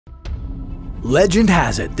Legend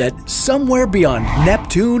has it that somewhere beyond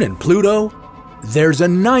Neptune and Pluto, there's a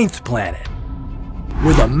ninth planet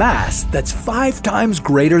with a mass that's 5 times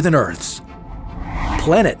greater than Earth's.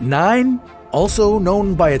 Planet 9, also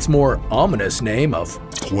known by its more ominous name of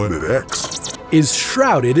Planet X, is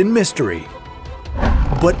shrouded in mystery.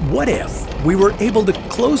 But what if we were able to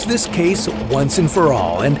close this case once and for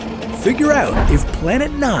all and figure out if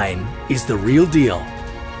Planet 9 is the real deal?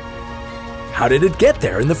 How did it get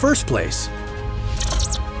there in the first place?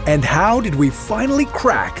 And how did we finally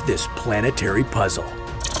crack this planetary puzzle?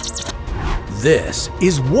 This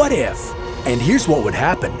is What If, and here's what would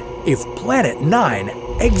happen if Planet 9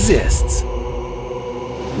 exists.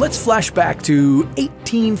 Let's flash back to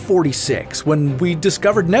 1846 when we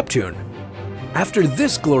discovered Neptune. After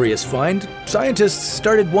this glorious find, scientists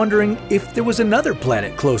started wondering if there was another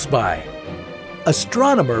planet close by.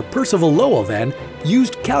 Astronomer Percival Lowell then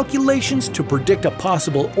used calculations to predict a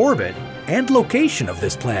possible orbit and location of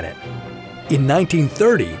this planet. In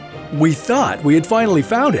 1930, we thought we had finally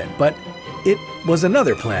found it, but it was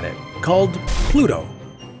another planet called Pluto.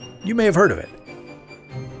 You may have heard of it.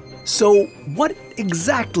 So what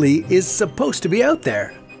exactly is supposed to be out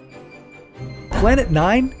there? Planet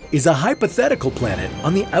 9 is a hypothetical planet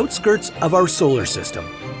on the outskirts of our solar system.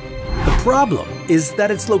 The problem is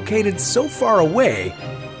that it's located so far away,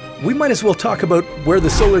 we might as well talk about where the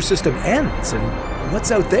solar system ends and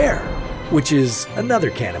what's out there, which is another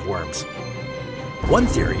can of worms. One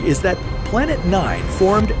theory is that Planet 9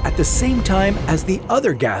 formed at the same time as the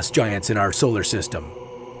other gas giants in our solar system: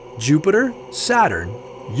 Jupiter, Saturn,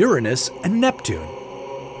 Uranus, and Neptune.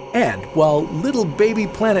 And while little baby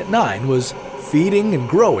Planet 9 was feeding and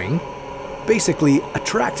growing, basically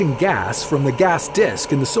attracting gas from the gas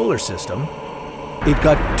disk in the solar system, it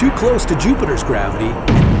got too close to Jupiter's gravity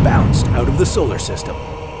and bounced out of the solar system.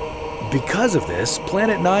 Because of this,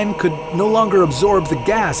 Planet 9 could no longer absorb the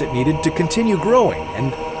gas it needed to continue growing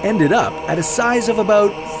and ended up at a size of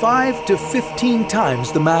about 5 to 15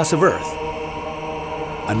 times the mass of Earth.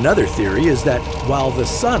 Another theory is that while the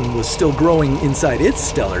Sun was still growing inside its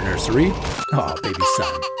stellar nursery, oh baby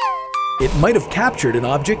Sun, it might have captured an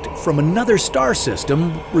object from another star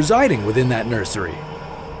system residing within that nursery.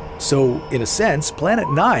 So, in a sense, Planet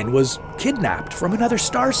 9 was kidnapped from another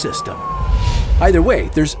star system. Either way,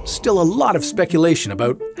 there's still a lot of speculation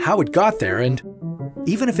about how it got there and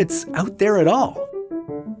even if it's out there at all.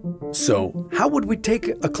 So, how would we take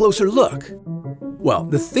a closer look? Well,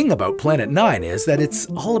 the thing about Planet 9 is that it's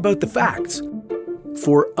all about the facts.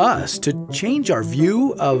 For us to change our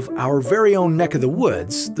view of our very own neck of the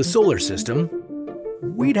woods, the solar system,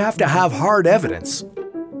 we'd have to have hard evidence.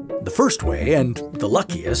 The first way, and the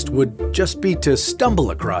luckiest, would just be to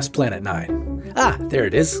stumble across Planet 9. Ah, there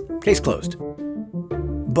it is. Case closed.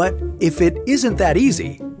 But if it isn't that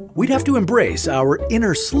easy, we'd have to embrace our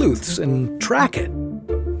inner sleuths and track it.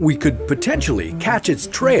 We could potentially catch its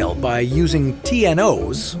trail by using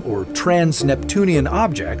TNOs, or Trans-Neptunian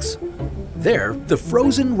objects. They're the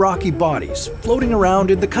frozen rocky bodies floating around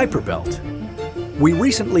in the Kuiper Belt. We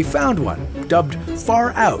recently found one, dubbed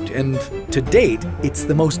Far Out, and to date, it's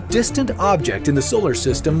the most distant object in the solar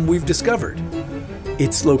system we've discovered.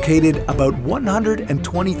 It's located about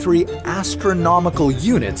 123 astronomical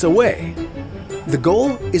units away. The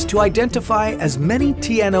goal is to identify as many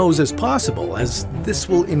TNOs as possible, as this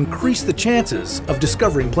will increase the chances of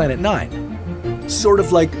discovering Planet 9. Sort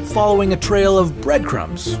of like following a trail of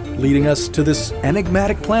breadcrumbs, leading us to this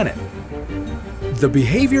enigmatic planet. The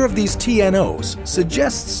behavior of these TNOs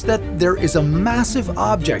suggests that there is a massive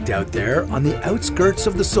object out there on the outskirts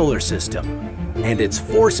of the solar system, and it's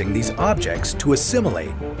forcing these objects to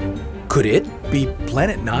assimilate. Could it be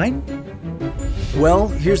Planet 9? Well,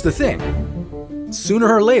 here's the thing.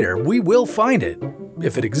 Sooner or later, we will find it,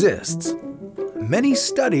 if it exists. Many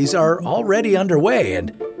studies are already underway,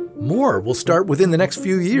 and more will start within the next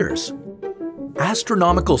few years.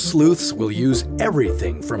 Astronomical sleuths will use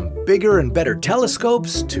everything from bigger and better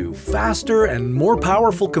telescopes to faster and more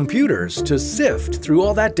powerful computers to sift through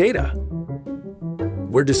all that data.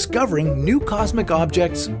 We're discovering new cosmic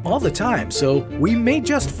objects all the time, so we may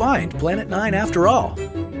just find Planet 9 after all.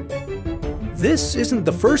 This isn't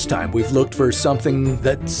the first time we've looked for something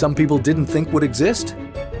that some people didn't think would exist.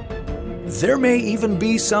 There may even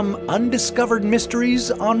be some undiscovered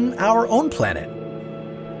mysteries on our own planet.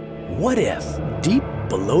 What if, deep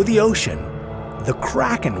below the ocean, the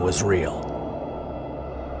Kraken was real?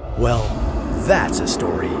 Well, that's a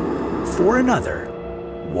story for another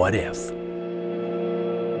What If.